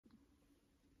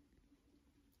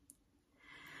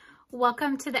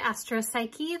Welcome to the Astro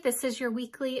Psyche. This is your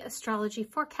weekly astrology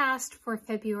forecast for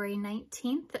February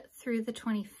 19th through the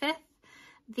 25th.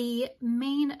 The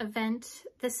main event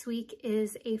this week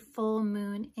is a full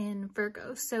moon in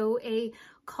Virgo, so a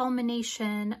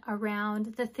culmination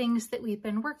around the things that we've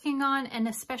been working on, and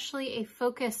especially a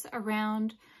focus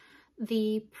around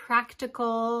the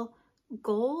practical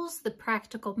goals, the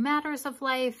practical matters of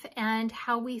life, and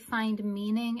how we find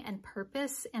meaning and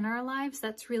purpose in our lives.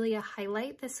 That's really a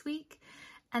highlight this week.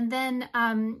 And then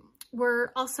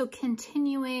we're also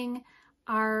continuing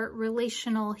our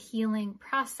relational healing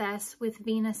process with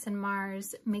Venus and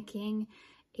Mars making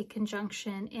a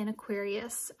conjunction in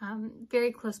Aquarius,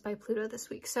 very close by Pluto this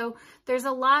week. So there's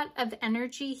a lot of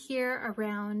energy here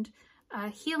around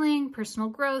healing, personal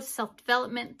growth,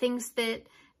 self-development, things that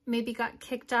maybe got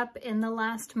kicked up in the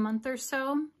last month or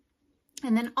so.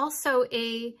 And then also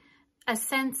a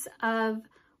sense of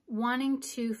wanting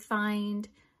to find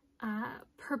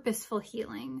purposeful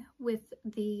healing with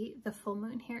the full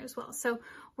moon here as well. So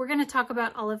we're going to talk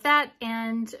about all of that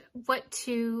and what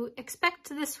to expect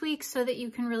this week so that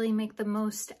you can really make the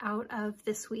most out of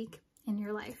this week in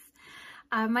your life.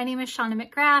 My name is Shauna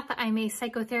McGrath. I'm a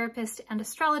psychotherapist and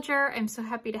astrologer. I'm so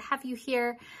happy to have you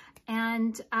here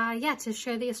and to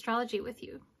share the astrology with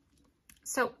you.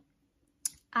 So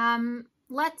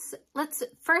let's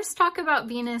first talk about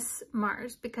Venus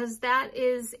Mars, because that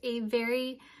is a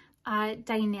very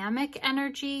dynamic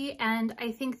energy, and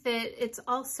I think that it's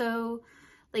also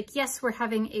like, yes, we're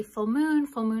having a full moon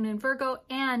in Virgo,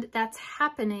 and that's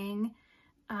happening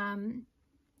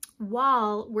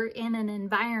while we're in an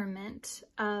environment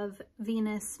of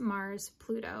Venus, Mars,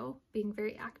 Pluto being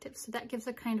very active. So that gives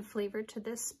a kind of flavor to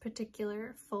this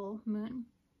particular full moon.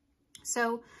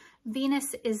 So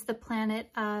Venus is the planet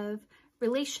of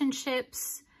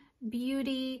relationships,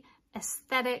 beauty,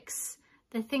 aesthetics,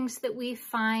 the things that we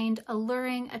find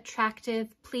alluring, attractive,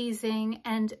 pleasing,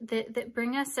 and that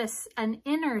bring us an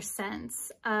inner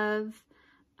sense of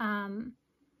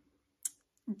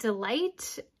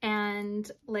delight and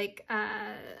like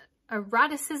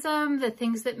eroticism, the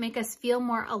things that make us feel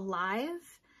more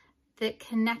alive, that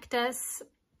connect us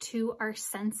to our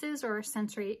senses or our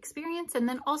sensory experience, and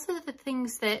then also the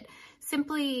things that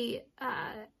simply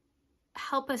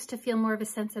help us to feel more of a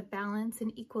sense of balance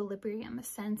and equilibrium, a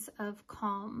sense of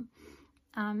calm,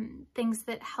 things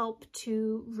that help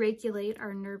to regulate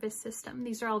our nervous system.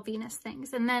 These are all Venus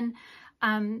things. And then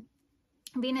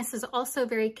Venus is also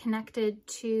very connected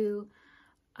to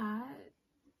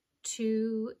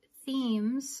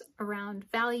themes around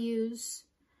values,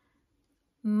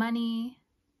 money,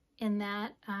 in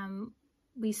that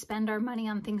we spend our money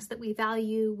on things that we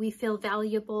value, we feel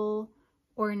valuable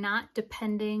or not,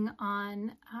 depending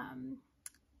on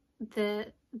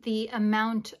the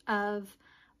amount of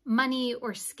money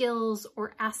or skills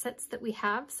or assets that we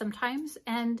have sometimes.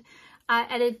 And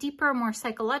at a deeper, more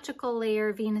psychological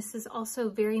layer, Venus is also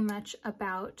very much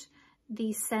about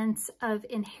the sense of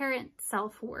inherent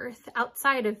self-worth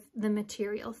outside of the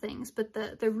material things, but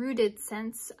the rooted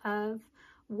sense of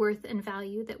worth and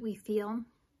value that we feel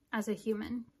as a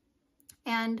human.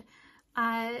 And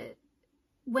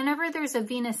whenever there's a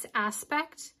Venus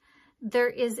aspect, there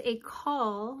is a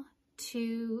call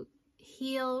to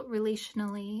heal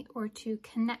relationally or to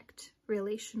connect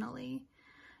relationally.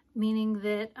 Meaning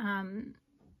that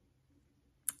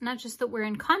not just that we're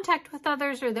in contact with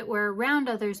others or that we're around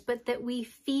others, but that we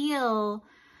feel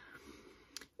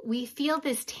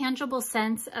this tangible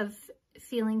sense of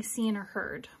feeling seen or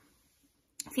heard,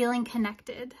 feeling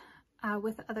connected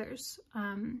with others.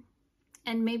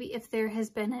 And maybe if there has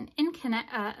been an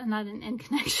not an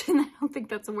inconnection, I don't think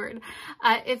that's a word.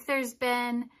 If there's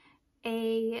been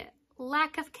a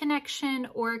lack of connection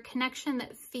or a connection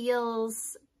that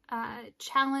feels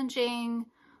challenging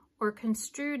or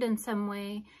construed in some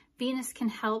way, Venus can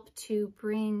help to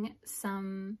bring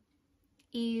some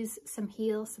ease, some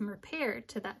heal, some repair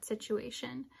to that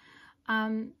situation.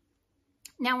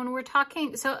 Now, when we're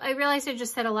talking, so I realize I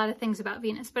just said a lot of things about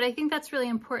Venus, but I think that's really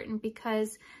important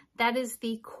because that is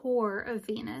the core of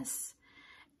Venus.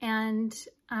 And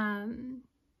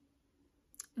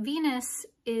Venus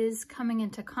is coming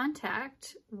into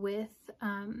contact with,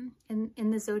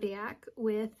 in the zodiac,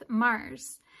 with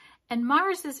Mars. And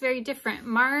Mars is very different.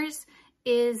 Mars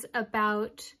is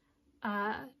about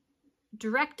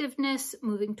directiveness,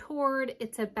 moving toward.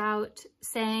 It's about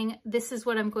saying, this is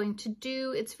what I'm going to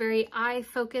do. It's very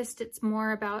I-focused. It's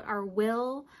more about our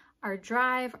will, our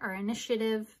drive, our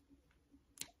initiative.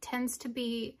 Tends to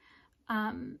be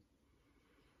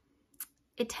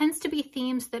it tends to be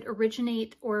themes that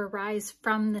originate or arise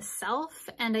from the self.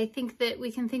 And I think that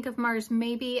we can think of Mars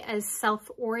maybe as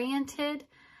self-oriented.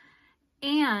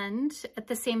 And at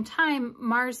the same time,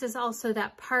 Mars is also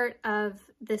that part of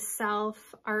the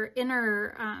self, our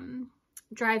inner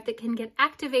drive that can get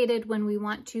activated when we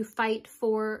want to fight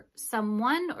for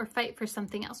someone or fight for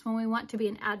something else, when we want to be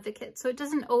an advocate. So it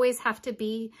doesn't always have to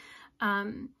be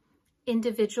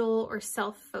individual or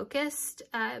self-focused,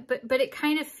 but it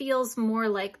kind of feels more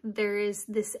like there is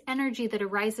this energy that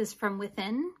arises from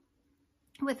within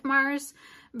with Mars,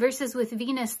 versus with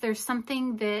Venus, there's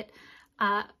something that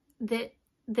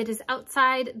that is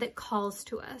outside that calls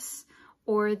to us,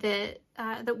 or that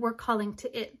we're calling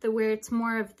to it, where it's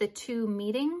more of the two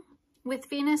meeting with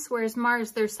Venus, whereas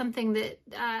Mars, there's something that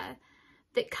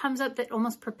that comes up that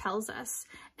almost propels us.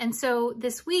 And so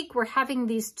this week we're having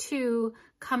these two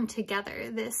come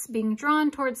together, this being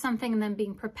drawn towards something and then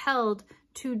being propelled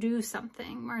to do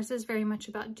something. Mars is very much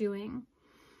about doing.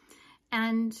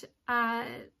 And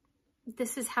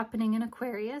this is happening in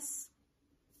Aquarius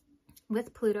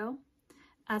with Pluto.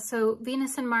 So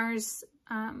Venus and Mars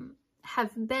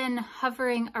have been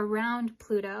hovering around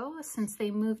Pluto since they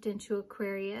moved into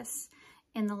Aquarius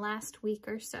in the last week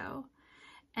or so.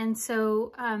 And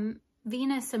so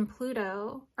Venus and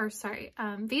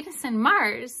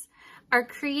Mars are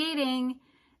creating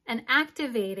and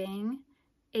activating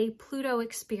a Pluto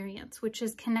experience, which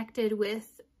is connected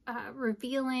with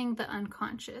revealing the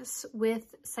unconscious,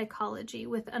 with psychology,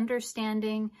 with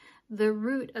understanding the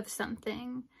root of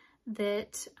something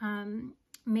that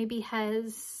maybe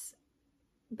has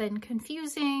been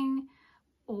confusing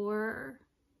or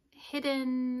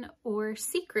hidden or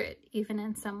secret, even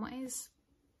in some ways.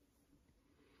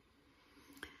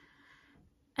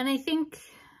 And I think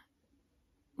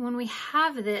when we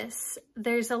have this,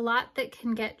 there's a lot that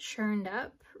can get churned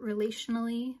up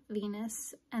relationally,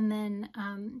 Venus, and then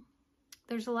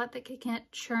there's a lot that can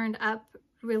get churned up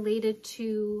related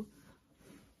to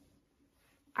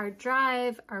our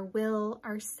drive, our will,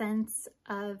 our sense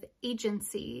of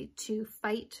agency to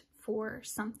fight for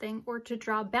something or to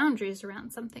draw boundaries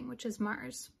around something, which is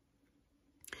Mars.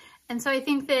 And so I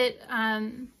think that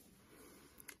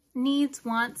needs,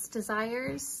 wants,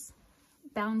 desires,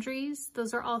 boundaries,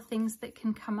 those are all things that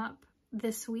can come up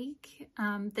this week,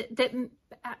 that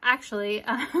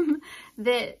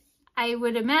I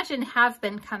would imagine have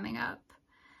been coming up,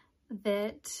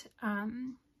 that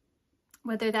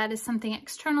whether that is something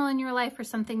external in your life or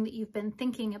something that you've been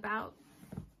thinking about.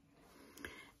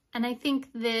 And I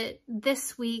think that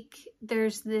this week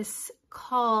there's this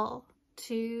call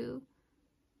to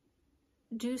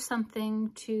do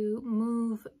something, to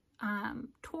move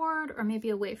toward or maybe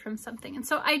away from something. And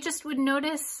so I just would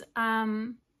notice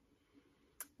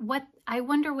I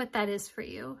wonder what that is for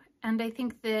you. And I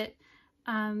think that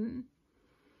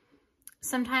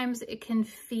sometimes it can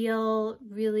feel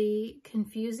really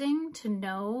confusing to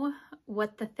know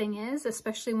what the thing is,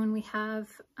 especially when we have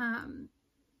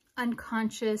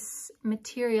unconscious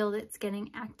material that's getting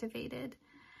activated.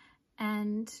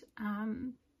 And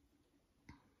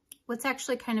what's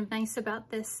actually kind of nice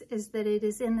about this is that it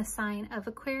is in the sign of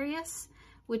Aquarius,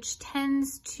 which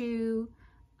tends to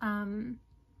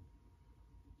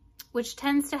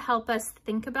help us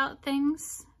think about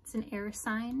things. It's an air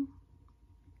sign.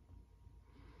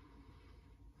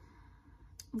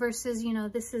 Versus, you know,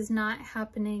 this is not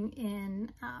happening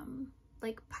in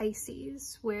like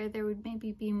Pisces, where there would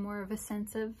maybe be more of a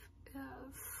sense of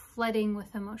flooding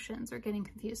with emotions or getting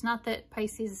confused. Not that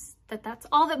Pisces, that's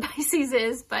all that Pisces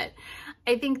is, but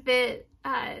I think that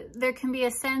there can be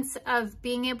a sense of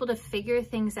being able to figure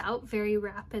things out very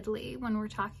rapidly when we're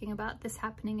talking about this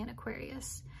happening in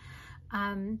Aquarius.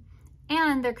 And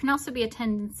there can also be a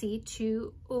tendency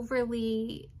to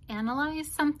overly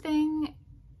analyze something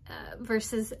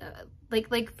versus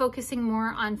like focusing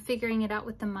more on figuring it out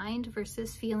with the mind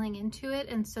versus feeling into it.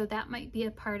 And so that might be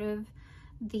a part of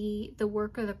the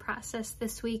work or the process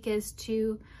this week, is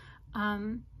to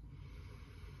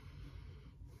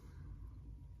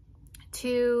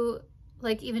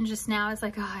like, even just now, it's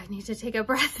like, oh, I need to take a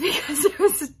breath because I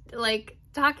was like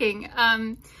talking,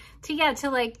 to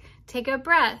like take a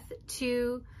breath,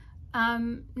 to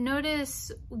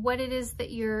notice what it is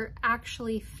that you're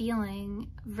actually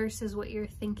feeling versus what you're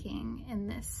thinking in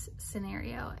this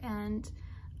scenario. And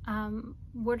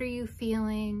what are you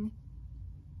feeling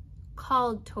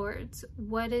called towards?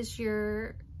 What is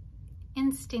your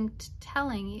instinct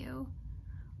telling you?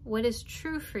 What is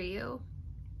true for you?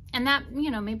 And that,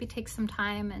 you know, maybe takes some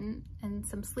time and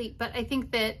some sleep. But I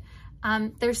think that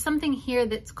there's something here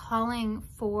that's calling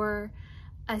for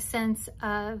a sense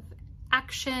of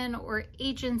action or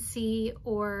agency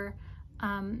or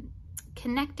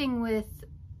connecting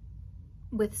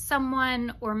with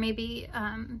someone or maybe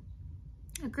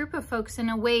a group of folks in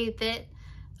a way that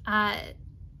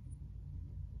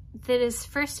that is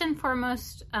first and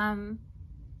foremost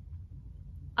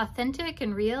authentic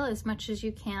and real as much as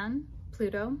you can,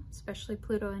 Pluto, especially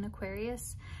Pluto in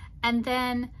Aquarius. And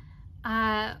then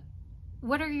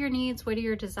what are your needs, what are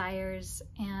your desires,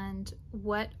 and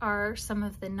what are some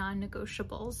of the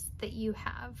non-negotiables that you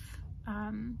have?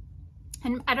 And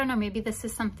I don't know, maybe this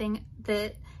is something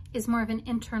that is more of an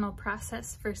internal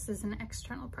process versus an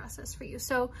external process for you.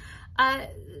 So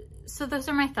so those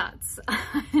are my thoughts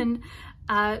on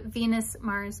Venus,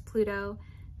 Mars, Pluto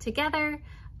together.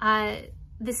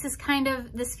 This is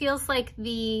this feels like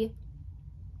the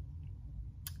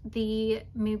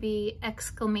maybe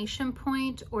exclamation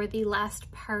point or the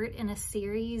last part in a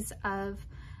series of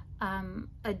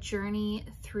a journey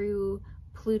through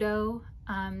Pluto,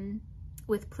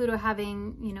 with Pluto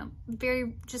having, you know,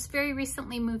 very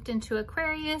recently moved into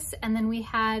Aquarius, and then we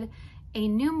had a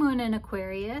new moon in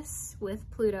Aquarius with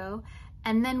Pluto,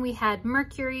 and then we had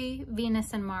Mercury,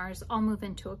 Venus, and Mars all move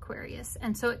into Aquarius.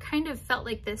 And so it kind of felt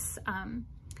like this,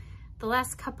 the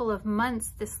last couple of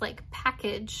months, this like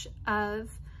package of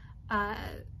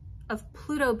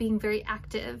Pluto being very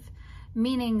active,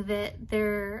 meaning that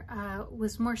there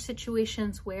was more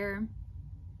situations where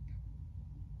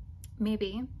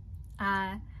maybe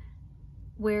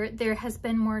where there has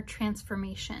been more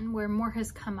transformation, where more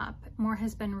has come up, more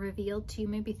has been revealed to you,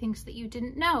 maybe things that you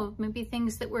didn't know, maybe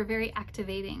things that were very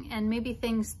activating, and maybe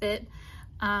things that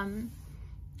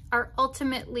are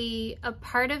ultimately a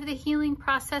part of the healing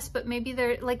process, but maybe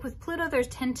they're, like with Pluto, there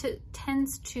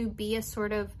tends to be a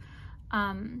sort of,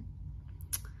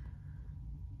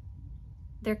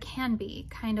 there can be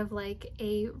kind of like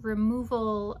a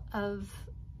removal of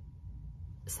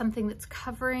something that's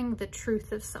covering the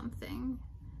truth of something,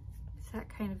 if that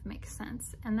kind of makes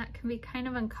sense. And that can be kind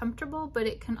of uncomfortable, but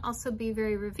it can also be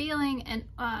very revealing and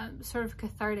sort of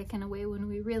cathartic in a way when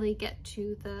we really get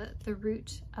to the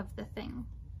root of the thing.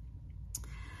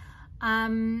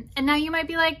 And now you might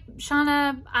be like,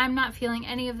 Shauna, I'm not feeling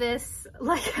any of this.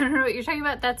 Like, I don't know what you're talking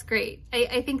about. That's great.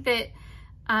 I think that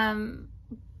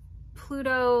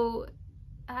Pluto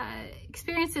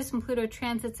experiences and Pluto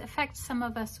transits affect some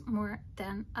of us more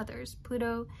than others.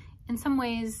 Pluto, in some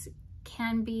ways,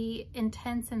 can be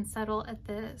intense and subtle at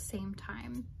the same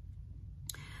time,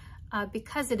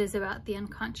 because it is about the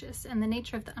unconscious. And the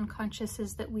nature of the unconscious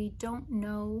is that we don't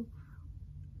know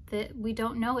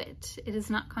it. It is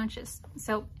not conscious.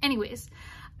 So anyways,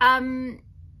 that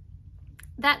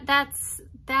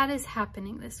is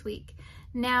happening this week.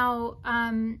 Now,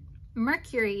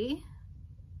 Mercury,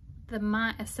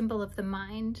 a symbol of the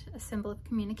mind, a symbol of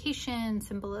communication,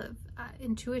 symbol of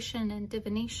intuition and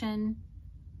divination,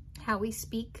 how we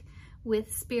speak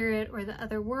with spirit or the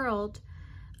other world.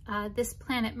 This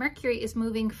planet Mercury is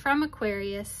moving from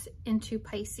Aquarius into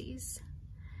Pisces,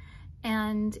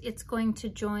 and it's going to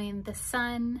join the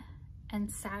Sun and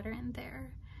Saturn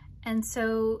there. And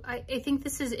so I think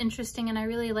this is interesting, and I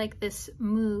really like this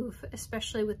move,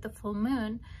 especially with the full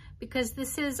moon, because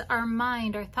this is our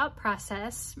mind, our thought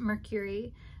process,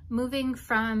 Mercury, moving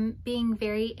from being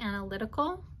very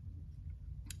analytical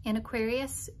in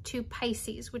Aquarius to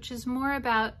Pisces, which is more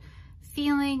about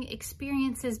feeling,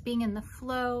 experiences, being in the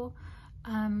flow,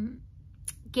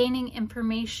 gaining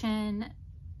information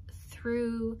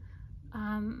through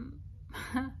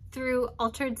through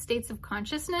altered states of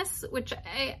consciousness, which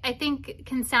I think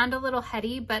can sound a little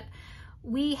heady, but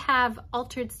we have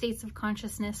altered states of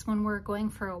consciousness when we're going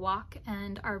for a walk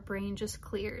and our brain just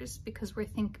clears because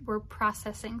we're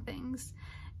processing things,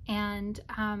 and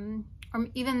or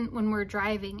even when we're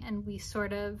driving and we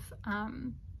sort of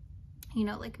you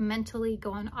know, like mentally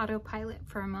go on autopilot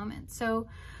for a moment. So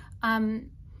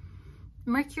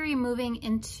Mercury moving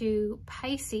into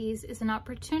Pisces is an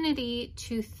opportunity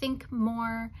to think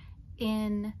more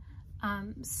in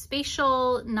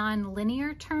spatial,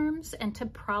 non-linear terms, and to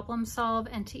problem solve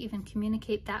and to even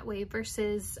communicate that way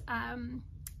versus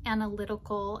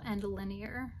analytical and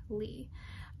linearly.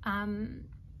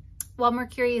 While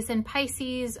Mercury is in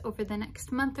Pisces over the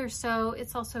next month or so,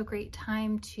 it's also a great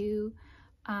time to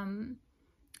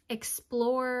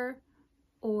explore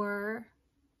or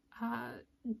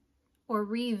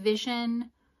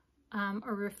revision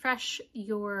or refresh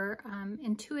your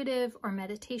intuitive or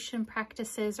meditation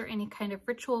practices or any kind of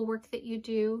ritual work that you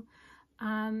do,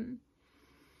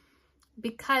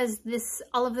 because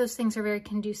all of those things are very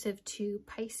conducive to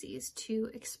Pisces, to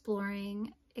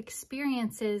exploring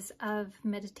experiences of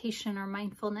meditation or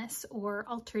mindfulness or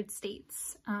altered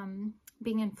states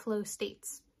being in flow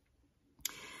states.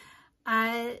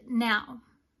 Now,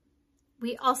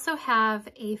 we also have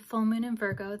a full moon in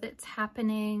Virgo that's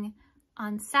happening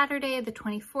on Saturday, the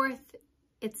 24th.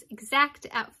 It's exact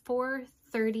at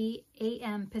 4:30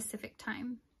 a.m. Pacific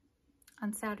time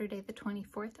on Saturday, the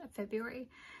 24th of February.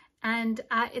 And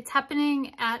it's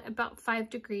happening at about 5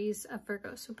 degrees of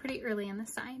Virgo, so pretty early in the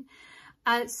sign.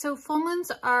 So full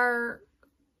moons are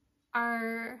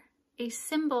a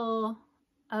symbol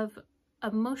of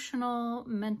emotional,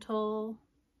 mental,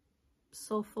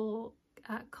 soulful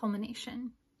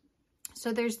culmination.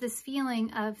 So there's this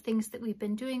feeling of things that we've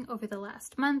been doing over the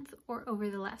last month or over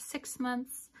the last 6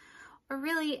 months, or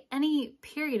really any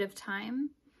period of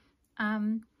time,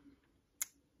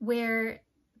 where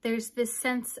there's this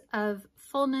sense of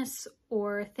fullness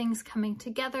or things coming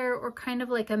together, or kind of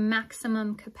like a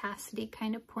maximum capacity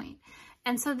kind of point.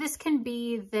 And so this can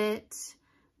be that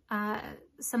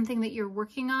something that you're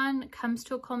working on comes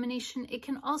to a culmination. It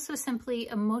can also simply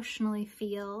emotionally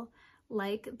feel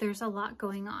like there's a lot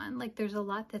going on, like there's a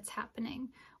lot that's happening,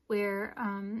 where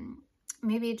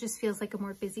maybe it just feels like a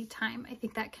more busy time. I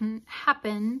think that can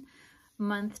happen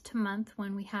month to month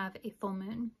when we have a full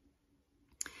moon.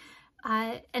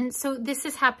 And so this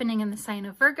is happening in the sign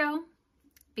of Virgo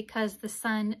because the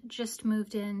sun just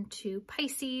moved into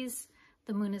Pisces.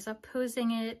 The moon is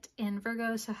opposing it in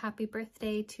Virgo, so happy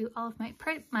birthday to all of my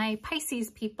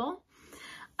Pisces people.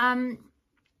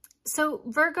 So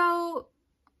Virgo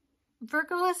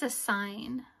is a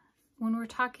sign. When we're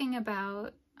talking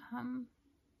about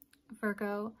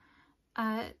Virgo,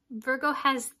 Virgo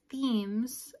has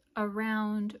themes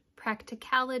around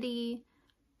practicality,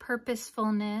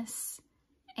 purposefulness,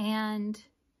 and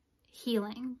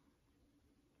healing.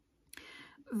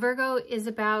 Virgo is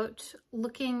about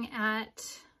looking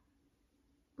at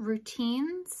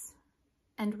routines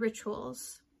and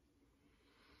rituals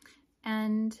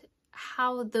and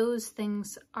how those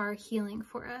things are healing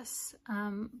for us,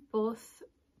 both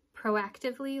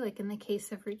proactively, like in the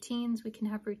case of routines, we can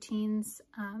have routines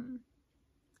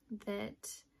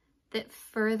that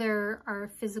further our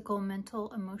physical,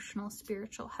 mental, emotional,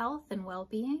 spiritual health and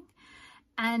well-being.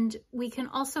 And we can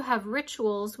also have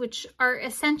rituals, which are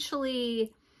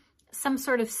essentially some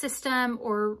sort of system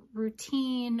or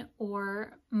routine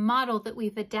or model that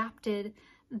we've adapted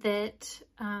that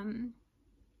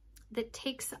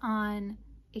takes on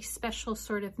a special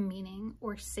sort of meaning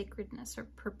or sacredness or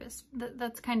purpose.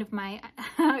 That's kind of my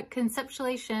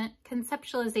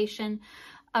conceptualization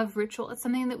of ritual. It's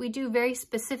something that we do very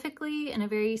specifically in a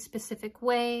very specific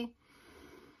way.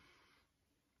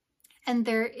 And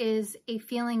there is a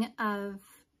feeling of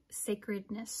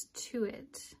sacredness to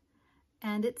it.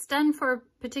 And it's done for a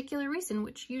particular reason,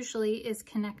 which usually is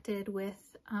connected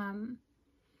with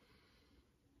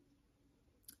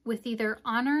either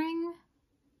honoring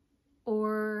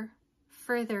or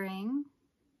furthering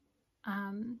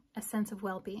a sense of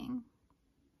well-being.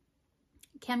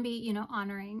 It can be,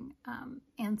 honoring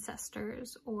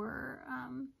ancestors or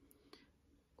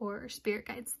spirit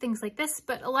guides, things like this.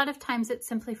 But a lot of times it's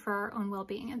simply for our own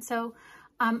well-being. And so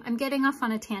I'm getting off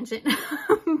on a tangent,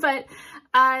 but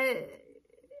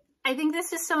I think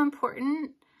this is so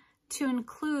important to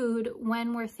include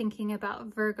when we're thinking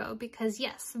about Virgo, because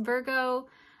yes, Virgo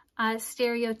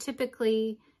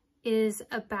stereotypically is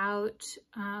about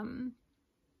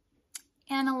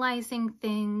analyzing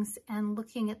things and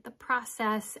looking at the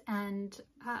process, and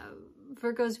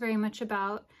Virgo is very much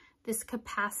about this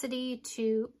capacity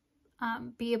to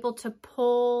be able to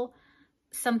pull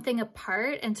something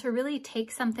apart and to really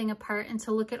take something apart and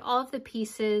to look at all of the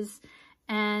pieces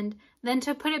and then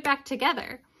to put it back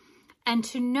together and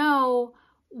to know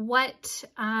what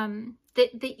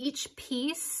that each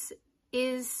piece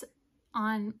is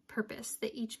on purpose,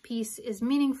 that each piece is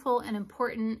meaningful and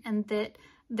important, and that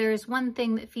there's one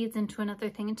thing that feeds into another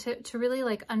thing, and to really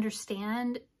like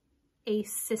understand a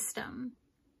system.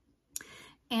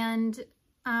 And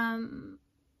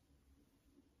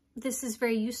this is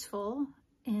very useful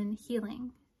in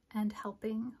healing and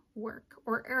helping work,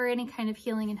 or any kind of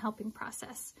healing and helping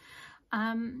process.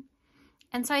 And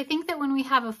so I think that when we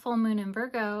have a full moon in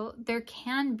Virgo, there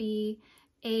can be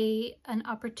an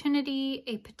opportunity,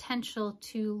 a potential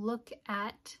to look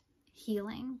at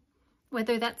healing,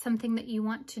 whether that's something that you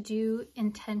want to do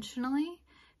intentionally,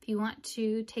 if you want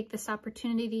to take this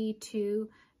opportunity to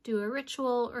do a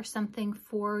ritual or something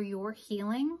for your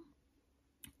healing,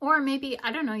 or maybe,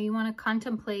 I don't know, you want to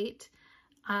contemplate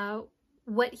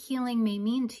what healing may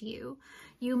mean to you.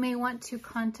 You may want to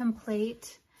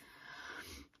contemplate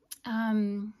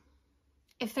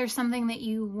if there's something that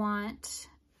you want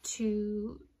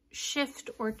to shift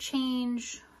or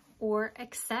change or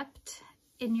accept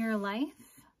in your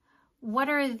life, what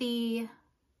are the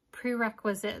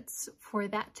prerequisites for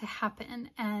that to happen?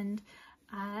 And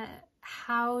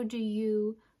how do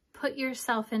you put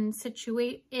yourself in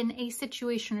a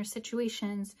situation or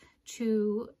situations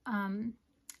to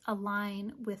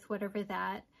align with whatever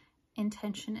that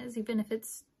intention is, even if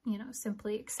it's, you know,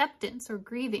 simply acceptance or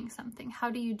grieving something?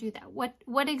 How do you do that?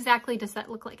 What exactly does that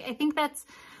look like? I think that's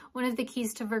one of the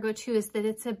keys to Virgo too, is that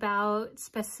it's about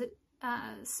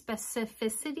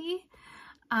specificity,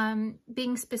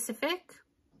 being specific,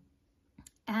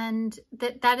 and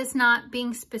that is not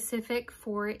being specific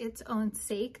for its own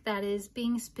sake. That is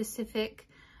being specific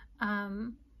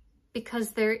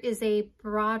because there is a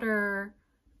broader,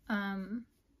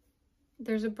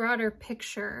 there's a broader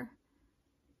picture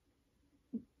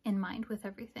in mind with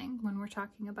everything when we're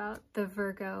talking about the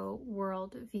Virgo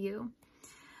world view.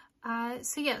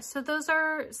 So those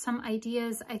are some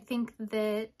ideas. I think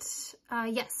that,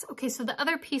 yes. Okay, so the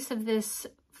other piece of this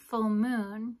full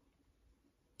moon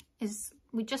is,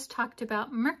 we just talked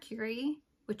about Mercury,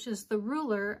 which is the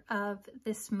ruler of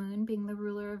this moon, being the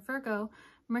ruler of Virgo,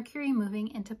 Mercury moving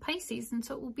into Pisces. And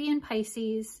so it will be in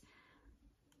Pisces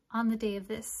on the day of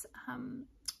this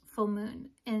full moon,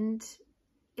 and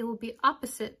it will be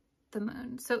opposite the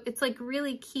moon. So it's like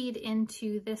really keyed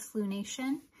into this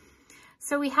lunation.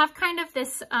 So we have kind of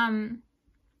this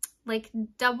like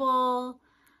double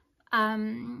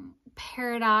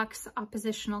paradox,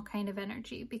 oppositional kind of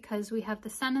energy, because we have the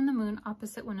sun and the moon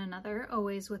opposite one another,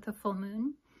 always with a full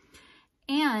moon.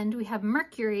 And we have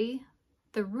Mercury,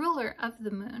 the ruler of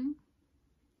the moon,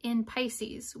 in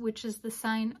Pisces, which is the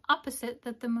sign opposite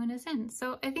that the moon is in.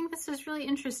 So I think this is really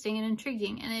interesting and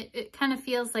intriguing. And it kind of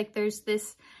feels like there's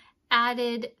this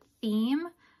added theme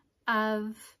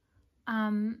of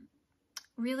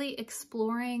really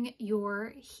exploring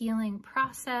your healing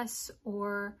process,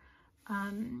 or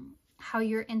how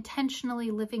you're intentionally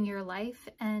living your life,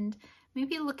 and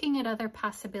maybe looking at other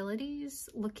possibilities,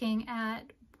 looking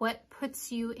at what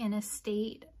puts you in a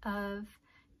state of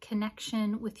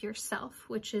connection with yourself,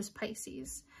 which is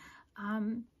Pisces.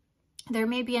 There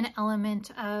may be an element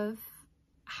of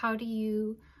how do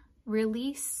you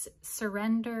release,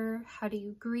 surrender, how do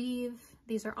you grieve?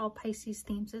 These are all Pisces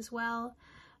themes as well.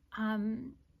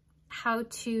 How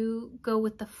to go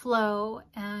with the flow,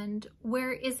 and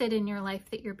where is it in your life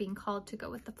that you're being called to go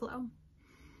with the flow?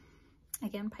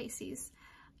 Again, Pisces.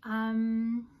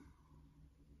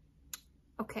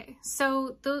 Okay,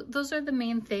 so those are the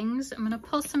main things. I'm going to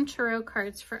pull some tarot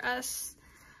cards for us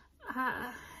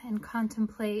and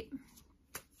contemplate,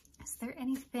 is there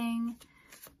anything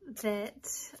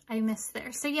that I missed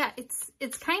there? So yeah,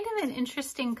 it's kind of an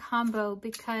interesting combo,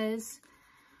 because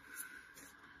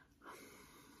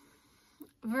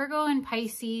Virgo and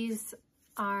Pisces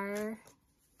are,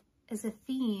 as a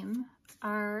theme,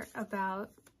 are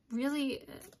about really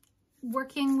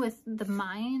working with the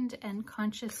mind and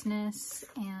consciousness,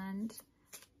 and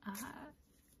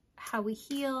how we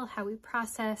heal, how we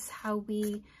process, how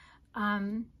we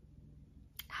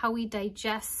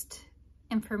digest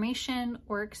information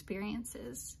or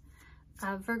experiences.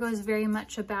 Virgo is very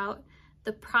much about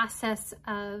the process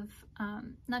of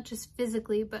not just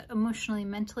physically, but emotionally,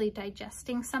 mentally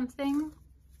digesting something.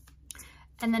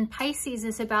 And then Pisces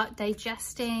is about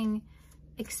digesting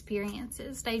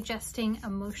experiences, digesting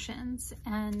emotions.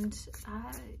 And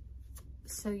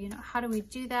so, you know, how do we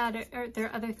do that? Are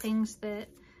there other things that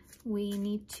we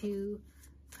need to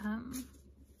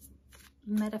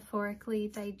metaphorically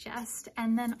digest?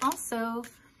 And then also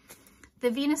the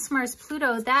Venus, Mars,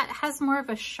 Pluto, that has more of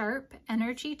a sharp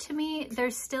energy to me.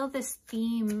 There's still this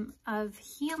theme of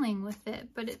healing with it,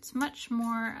 but it's much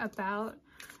more about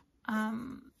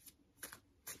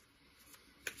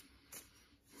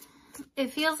it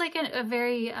feels like a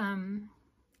very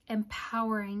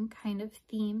empowering kind of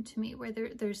theme to me, where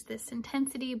there's this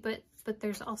intensity, but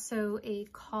there's also a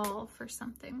call for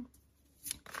something.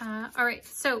 All right,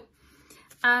 so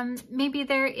maybe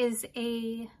there is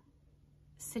a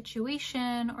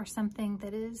situation or something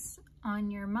that is on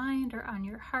your mind or on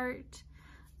your heart.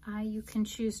 You can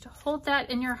choose to hold that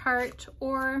in your heart,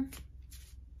 or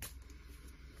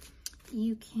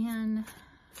you can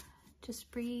just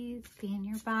breathe, be in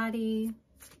your body.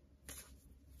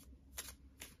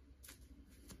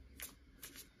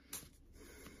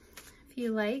 If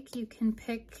you like, you can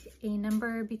pick a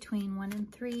number between 1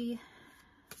 and 3,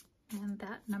 and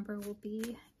that number will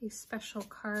be a special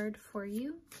card for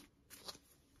you.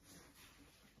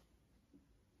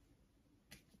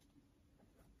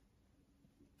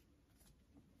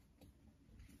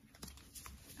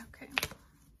 Okay.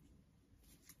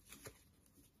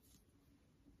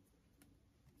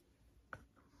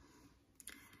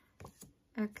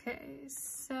 Okay,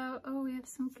 so, oh, we have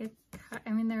some good cards. I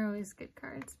mean, they're always good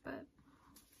cards, but.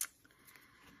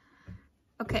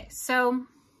 Okay, so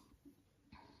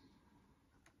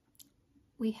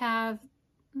we have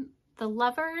the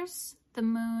Lovers, the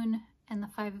Moon, and the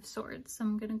Five of Swords. So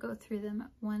I'm going to go through them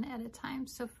one at a time.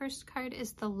 So first card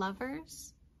is the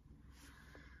Lovers.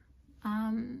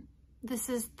 This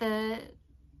is the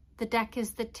deck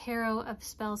is the Tarot of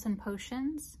Spells and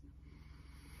Potions.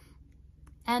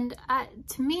 And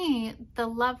to me, the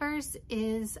Lovers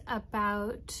is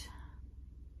about,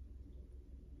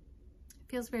 it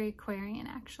feels very Aquarian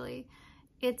actually.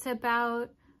 It's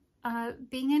about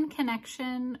being in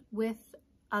connection with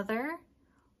other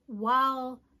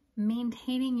while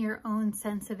maintaining your own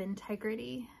sense of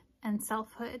integrity and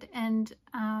selfhood. And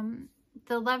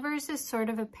the Lovers is sort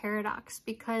of a paradox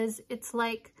because it's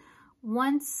like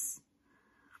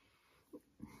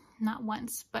not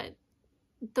once, but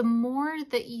the more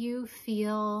that you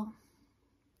feel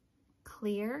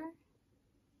clear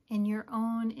in your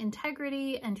own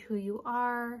integrity and who you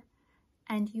are,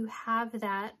 and you have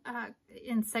that,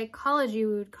 in psychology,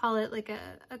 we would call it like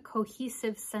a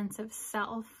cohesive sense of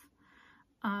self,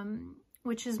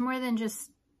 which is more than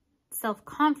just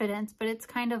self-confidence, but it's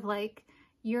kind of like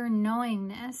your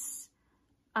knowingness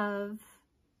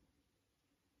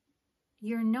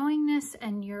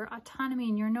and your autonomy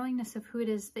and your knowingness of who it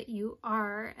is that you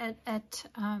are at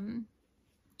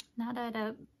not at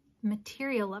a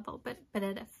material level, but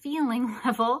at a feeling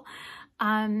level.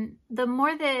 The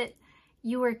more that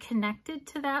you are connected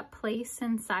to that place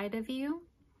inside of you,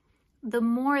 the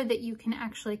more that you can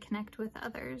actually connect with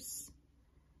others.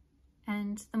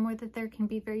 And the more that there can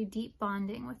be very deep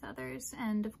bonding with others.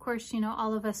 And of course, you know,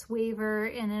 all of us waver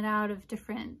in and out of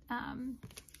different,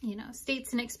 you know,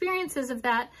 states and experiences of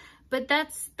that. But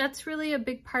that's really a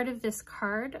big part of this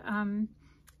card.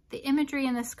 The imagery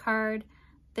in this card,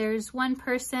 there's one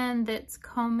person that's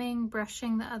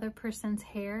brushing the other person's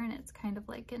hair, and it's kind of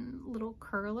like in little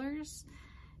curlers.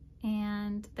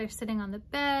 And they're sitting on the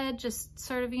bed, just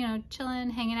sort of, you know,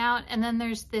 chilling, hanging out. And then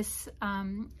there's this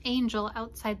angel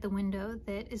outside the window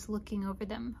that is looking over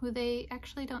them, who they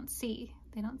actually don't see.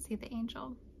 They don't see the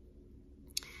angel.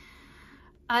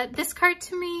 This card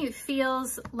to me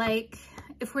feels like,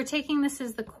 if we're taking this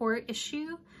as the core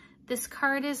issue, this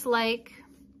card is like,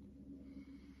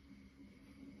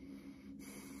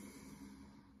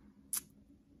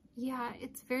 yeah,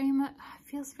 it's very much,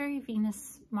 feels very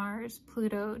Venus, Mars,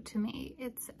 Pluto to me.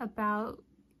 It's about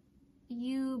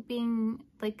you being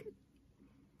like,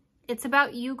 it's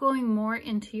about you going more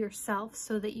into yourself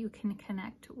so that you can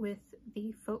connect with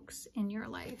the folks in your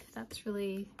life. That's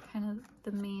really kind of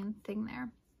the main thing there.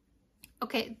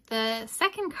 Okay, the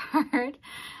second card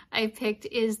I picked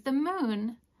is the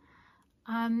Moon.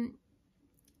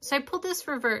 So I pulled this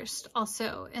reversed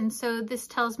also, and so this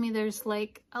tells me there's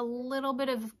like a little bit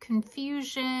of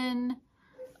confusion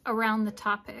around the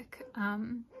topic,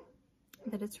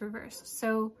 that it's reversed.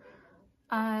 So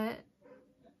the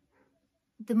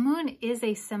Moon is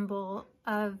a symbol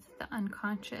of the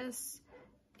unconscious.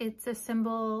 It's a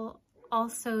symbol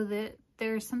also that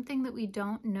there's something that we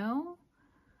don't know.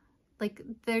 Like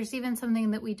there's even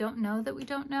something that we don't know that we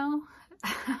don't know.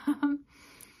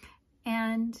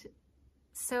 And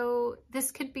so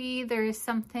this could be, there is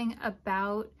something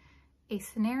about a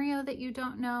scenario that you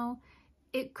don't know.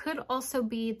 It could also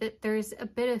be that there's a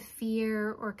bit of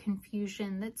fear or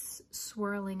confusion that's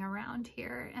swirling around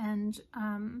here. And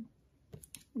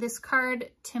this card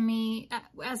to me,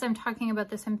 as I'm talking about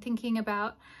this, I'm thinking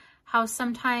about how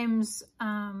sometimes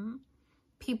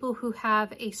people who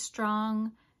have a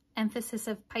strong emphasis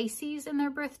of Pisces in their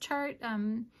birth chart,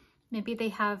 maybe they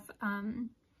have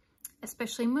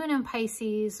especially Moon in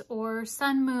Pisces or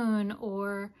Sun, Moon,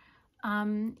 or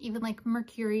even like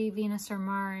Mercury, Venus, or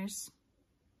Mars,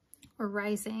 or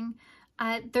rising.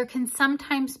 There can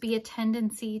sometimes be a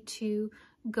tendency to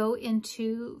go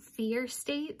into fear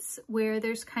states where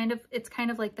there's kind of, it's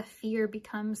kind of like the fear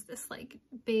becomes this like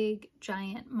big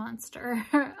giant monster,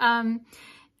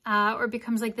 or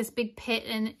becomes like this big pit,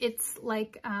 and it's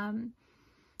like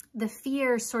the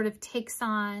fear sort of takes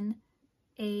on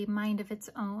a mind of its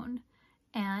own.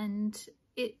 And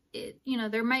it you know,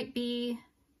 there might be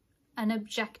an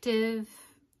objective,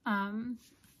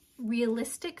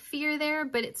 realistic fear there,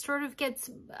 but it sort of gets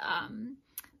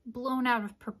blown out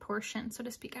of proportion, so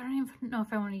to speak. I don't even know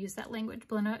if I want to use that language,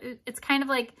 blown out. It's kind of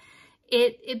like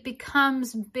it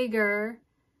becomes bigger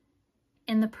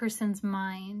in the person's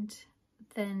mind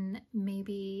than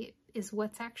maybe is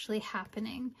what's actually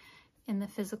happening in the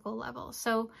physical level.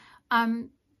 So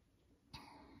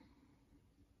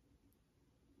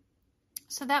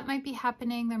So that might be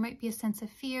happening. There might be a sense of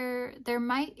fear.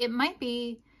 It might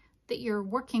be that you're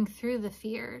working through the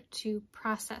fear to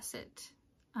process it.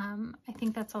 I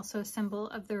think that's also a symbol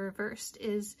of the reversed,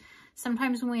 is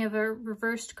sometimes when we have a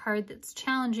reversed card that's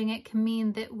challenging, it can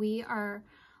mean that we are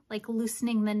like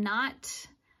loosening the knot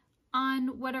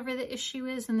on whatever the issue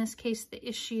is. In this case, the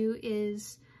issue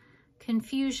is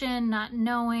confusion, not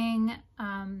knowing.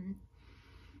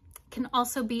 Can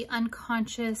also be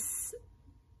unconscious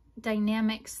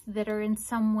dynamics that are in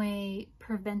some way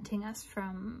preventing us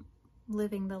from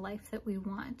living the life that we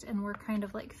want. And we're kind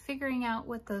of like figuring out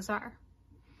what those are.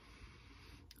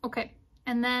 Okay,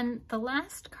 and then the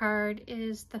last card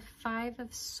is the Five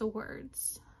of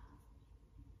Swords.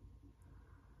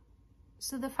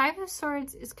 So the Five of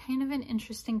Swords is kind of an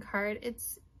interesting card.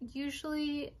 It's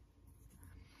usually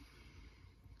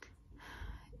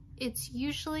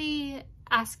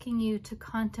asking you to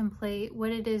contemplate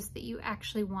what it is that you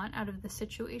actually want out of the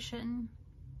situation.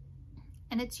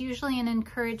 And it's usually an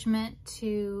encouragement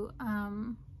to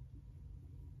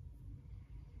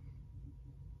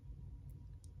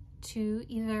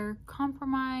either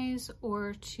compromise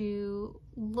or to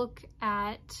look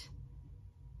at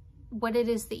what it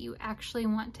is that you actually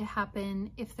want to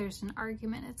happen if there's an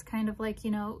argument. It's kind of like,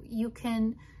 you know, you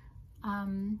can,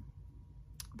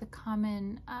 the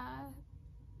common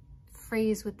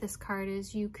phrase with this card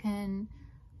is you can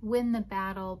win the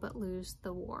battle but lose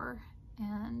the war.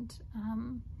 And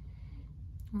I'm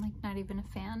like not even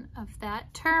a fan of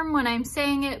that term when I'm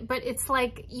saying it, but it's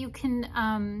like you can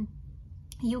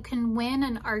win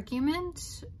an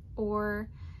argument or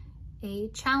a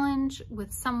challenge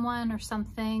with someone or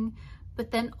something, but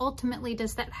then ultimately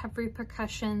does that have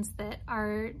repercussions that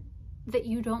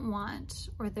you don't want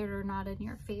or that are not in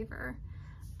your favor?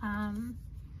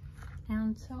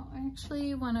 And so I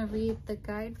actually want to read the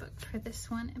guidebook for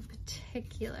this one in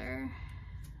particular.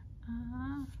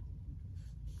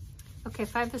 Okay,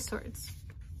 Five of Swords.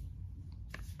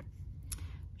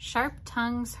 Sharp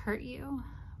tongues hurt you,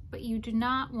 but you do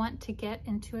not want to get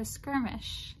into a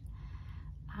skirmish.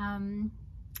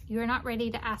 You are not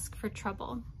ready to ask for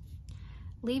trouble.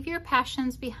 Leave your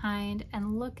passions behind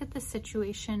and look at the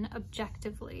situation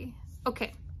objectively.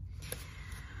 Okay.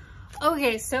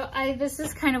 Okay, so this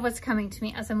is kind of what's coming to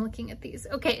me as I'm looking at these.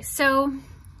 Okay, so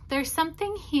there's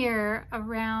something here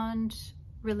around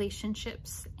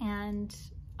relationships and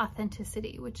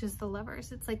authenticity, which is the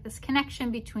Lovers. It's like this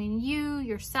connection between you,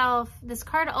 yourself. This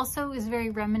card also is very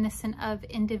reminiscent of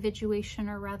individuation,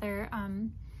 or rather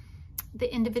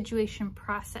the individuation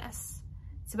process.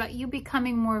 It's about you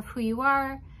becoming more of who you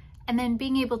are and then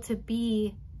being able to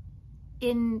be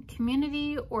in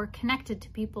community or connected to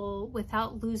people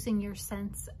without losing your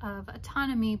sense of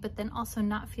autonomy, but then also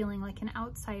not feeling like an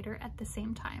outsider at the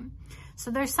same time.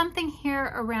 So there's something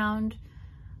here around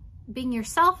being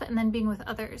yourself and then being with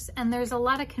others. And there's a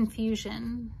lot of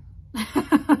confusion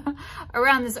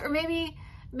around this, or maybe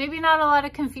not a lot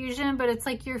of confusion, but it's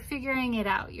like you're figuring it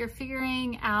out. You're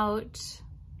figuring out,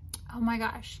 oh my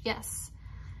gosh, yes.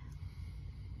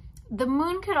 The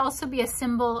moon could also be a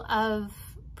symbol of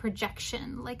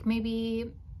projection. Like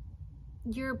maybe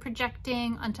you're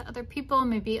projecting onto other people,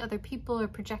 maybe other people are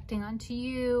projecting onto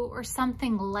you, or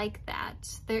something like that.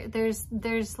 There's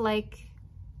like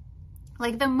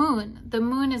the moon. The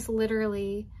moon is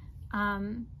literally,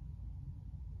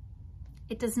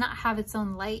 it does not have its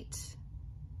own light.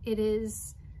 It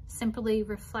is simply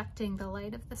reflecting the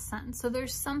light of the sun. So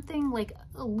there's something like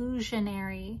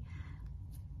illusionary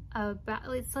about,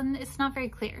 it's not very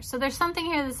clear. So there's something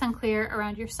here that's unclear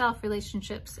around yourself,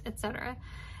 relationships, etc.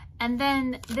 And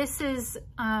then this is,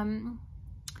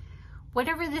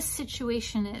 whatever this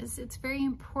situation is, it's very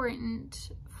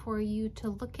important for you to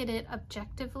look at it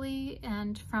objectively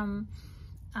and from,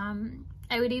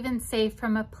 I would even say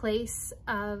from a place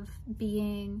of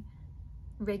being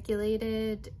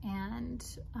regulated and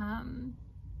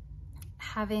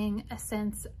having a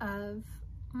sense of,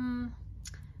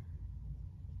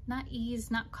 not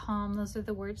ease, not calm, those are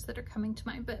the words that are coming to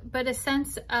mind, but a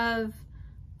sense of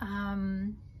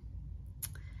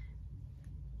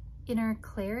inner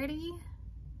clarity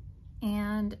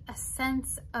and a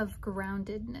sense of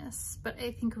groundedness. But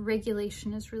I think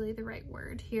regulation is really the right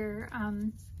word here,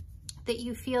 that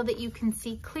you feel that you can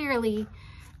see clearly,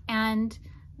 and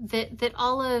that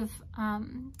all of,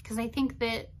 because I think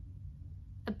that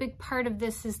a big part of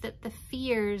this is that the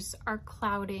fears are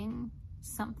clouding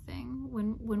something.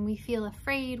 When we feel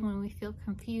afraid, when we feel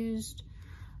confused,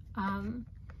 when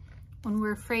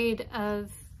we're afraid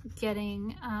of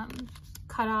getting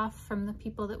cut off from the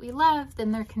people that we love,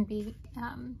 then there can be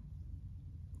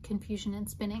confusion and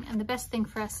spinning. And the best thing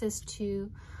for us is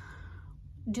to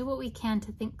do what we can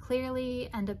to think clearly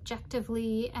and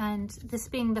objectively. And this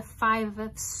being the Five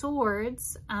of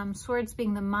Swords, swords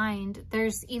being the mind,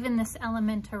 there's even this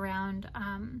element around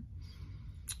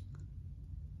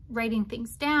writing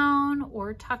things down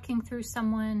or talking through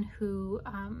someone who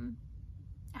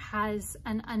has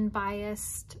an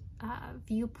unbiased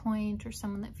viewpoint, or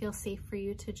someone that feels safe for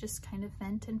you to just kind of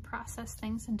vent and process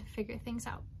things and to figure things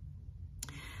out.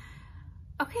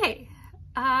 Okay,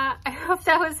 I hope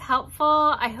that was helpful.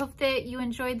 I hope that you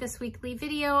enjoyed this weekly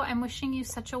video. I'm wishing you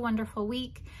such a wonderful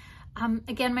week.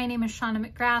 Again, my name is Shauna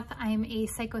McGrath. I'm a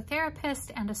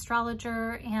psychotherapist and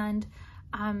astrologer, and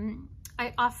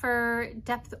I offer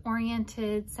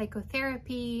depth-oriented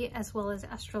psychotherapy as well as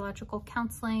astrological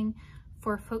counseling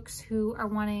for folks who are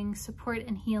wanting support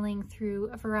and healing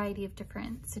through a variety of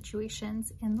different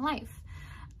situations in life.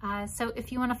 So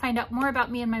if you want to find out more about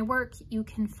me and my work, you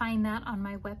can find that on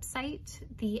my website,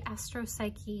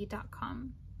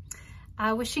 theastropsyche.com.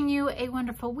 Wishing you a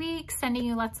wonderful week, sending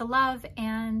you lots of love,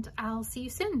 and I'll see you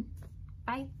soon.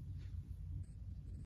 Bye.